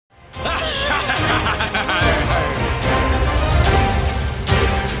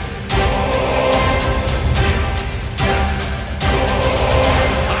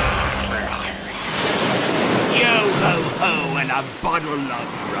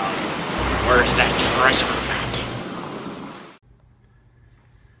Where's that treasure map?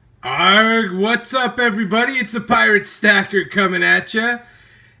 Arg, what's up everybody? It's the Patriot Stacker coming at ya.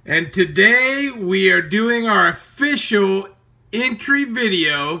 And today we are doing our official entry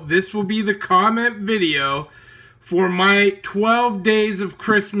video. This will be the comment video for my 12 Days of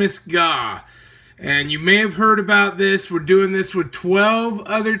Christmas GAW. And you may have heard about this. We're doing this with 12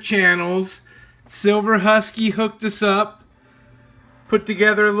 other channels. Silver Husky hooked us up, put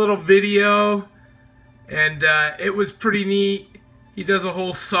together a little video, and it was pretty neat. He does a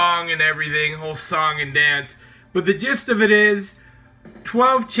whole song and everything, whole song and dance. But the gist of it is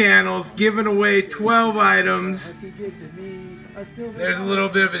 12 channels giving away 12 items. There's a little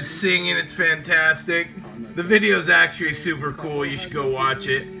bit of his singing. It's fantastic. The video is actually super cool. You should go watch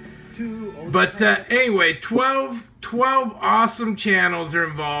it. But anyway, 12 awesome channels are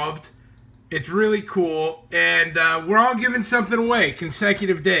involved. It's really cool, and we're all giving something away,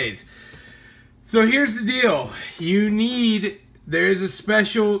 consecutive days. So here's the deal. There is a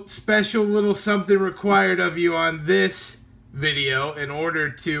special little something required of you on this video in order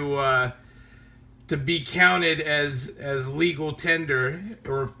to be counted as legal tender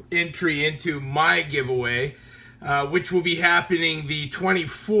or entry into my giveaway, which will be happening the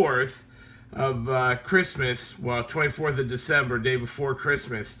 24th of Christmas, well, 24th of December, day before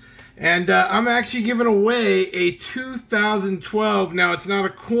Christmas. And I'm actually giving away a 2012, now it's not a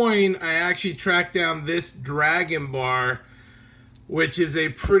coin, I actually tracked down this dragon bar, which is a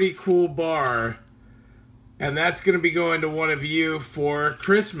pretty cool bar. And that's going to be going to one of you for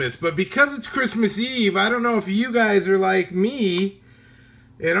Christmas. But because it's Christmas Eve, I don't know if you guys are like me.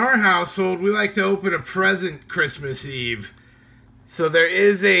 In our household, we like to open a present Christmas Eve. So there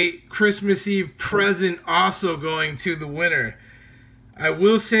is a Christmas Eve present also going to the winner. I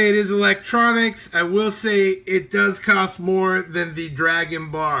will say it is electronics. I will say it does cost more than the Dragon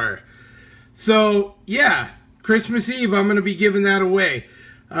Bar. So, yeah, Christmas Eve, I'm going to be giving that away.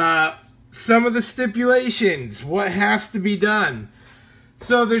 Some of the stipulations, what has to be done.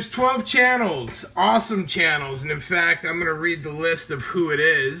 So there's 12 channels, awesome channels. And in fact, I'm going to read the list of who it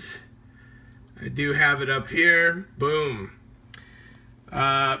is. I do have it up here. Boom.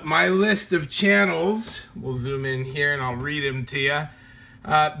 My list of channels, we'll zoom in here and I'll read them to you.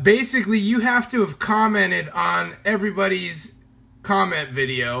 Basically, you have to have commented on everybody's comment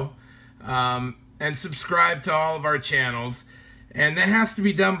video and subscribe to all of our channels. And that has to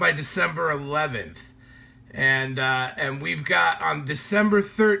be done by December 11th. And we've got on December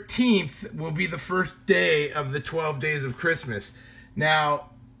 13th will be the first day of the 12 Days of Christmas. Now,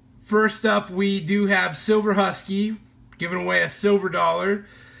 first up, we do have Silver Husky giving away a silver dollar.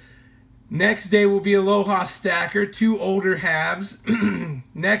 Next day will be Aloha Stacker, 2 older halves.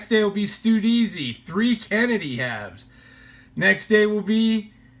 Next day will be Deezie, 3 Kennedy halves. Next day will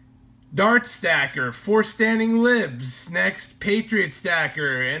be Darth Stacker, 4 standing libs. Next, Patriot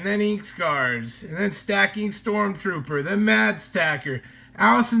Stacker, and then Ink Scars. And then Stacking Stormtrooper, then Mad Stacker.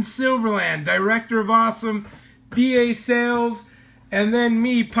 Allison Silverland, Director of Awesome, DA Sales. And then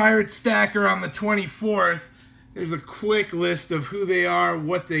me, Patriot Stacker, on the 24th. There's a quick list of who they are,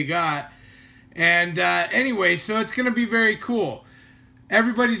 what they got. And anyway, so it's going to be very cool.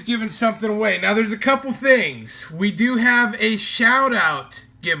 Everybody's giving something away. Now, there's a couple things. We do have a shout-out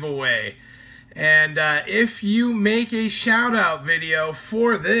giveaway. And if you make a shout-out video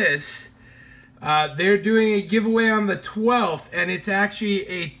for this, they're doing a giveaway on the 12th. And it's actually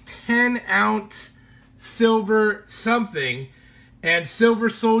a 10-ounce silver something. And Silver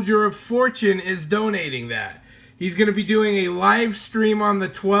Soldier of Fortune is donating that. He's going to be doing a live stream on the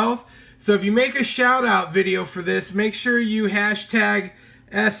 12th. So if you make a shout-out video for this, make sure you hashtag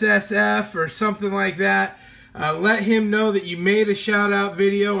SSF or something like that. Let him know that you made a shout-out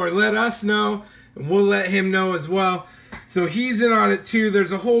video, or let us know, and we'll let him know as well. So he's in on it too.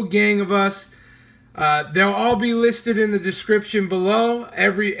 There's a whole gang of us. They'll all be listed in the description below,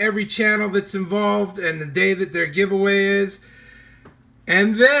 every channel that's involved and the day that their giveaway is.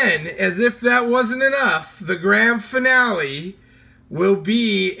 And then, as if that wasn't enough, the grand finale will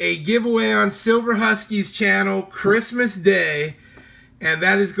be a giveaway on Silver Husky's channel Christmas Day, and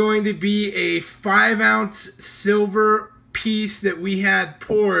that is going to be a 5-ounce silver piece that we had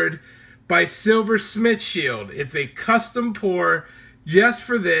poured by SilverSmith Shield. It's a custom pour just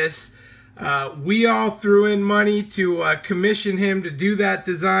for this. We all threw in money to commission him to do that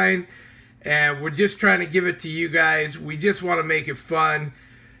design, and we're just trying to give it to you guys. We just want to make it fun.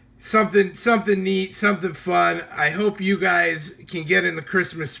 Something neat, something fun. I hope you guys can get in the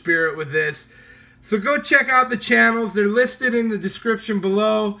Christmas spirit with this. So go check out the channels. They're listed in the description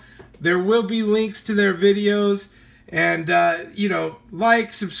below. There will be links to their videos. And, you know,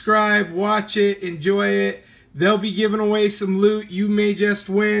 like, subscribe, watch it, enjoy it. They'll be giving away some loot. You may just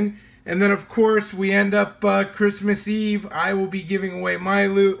win. And then, of course, we end up Christmas Eve. I will be giving away my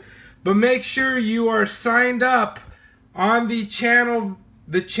loot. But make sure you are signed up on the channel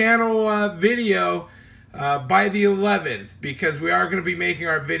video by the 11th, because we are going to be making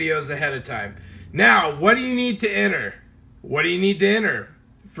our videos ahead of time. Now, what do you need to enter? What do you need to enter?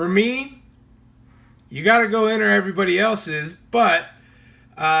 For me, you got to go enter everybody else's, but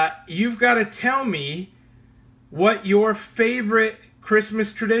you've got to tell me what your favorite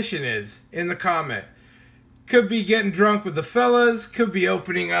Christmas tradition is in the comment. Could be getting drunk with the fellas, could be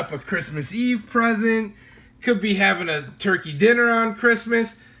opening up a Christmas Eve present, could be having a turkey dinner on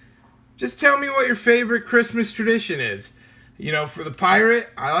Christmas. Just tell me what your favorite Christmas tradition is. You know, for the pirate,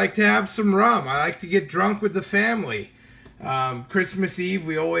 I like to have some rum. I like to get drunk with the family. Christmas Eve,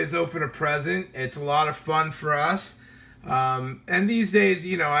 we always open a present. It's a lot of fun for us. And these days,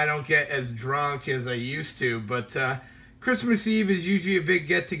 you know, I don't get as drunk as I used to, but Christmas Eve is usually a big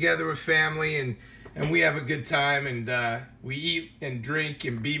get-together with family, and we have a good time, and we eat and drink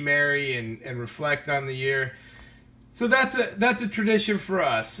and be merry and reflect on the year. So that's a tradition for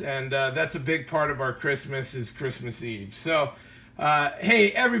us, and that's a big part of our Christmas is Christmas Eve. So,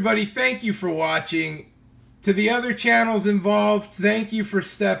 hey, everybody, thank you for watching. To the other channels involved, thank you for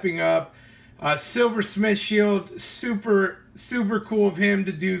stepping up. SilverSmith Shield, super cool of him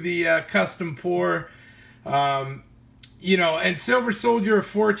to do the custom pour. You know, and Silver Soldier of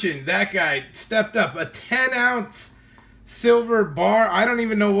Fortune, that guy stepped up. A 10-ounce silver bar, I don't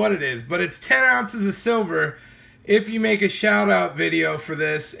even know what it is, but it's 10 ounces of silver. If you make a shout-out video for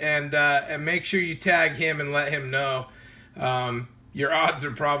this, and make sure you tag him and let him know, your odds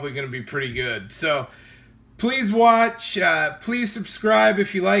are probably going to be pretty good. So, please watch, please subscribe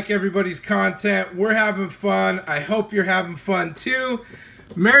if you like everybody's content. We're having fun. I hope you're having fun too.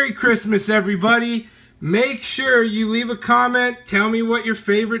 Merry Christmas, everybody. Make sure you leave a comment. Tell me what your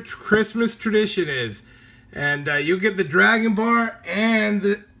favorite Christmas tradition is. And you'll get the Dragon Bar and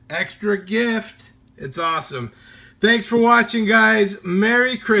the extra gift. It's awesome. Thanks for watching, guys.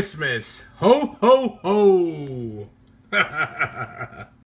 Merry Christmas. Ho, ho, ho.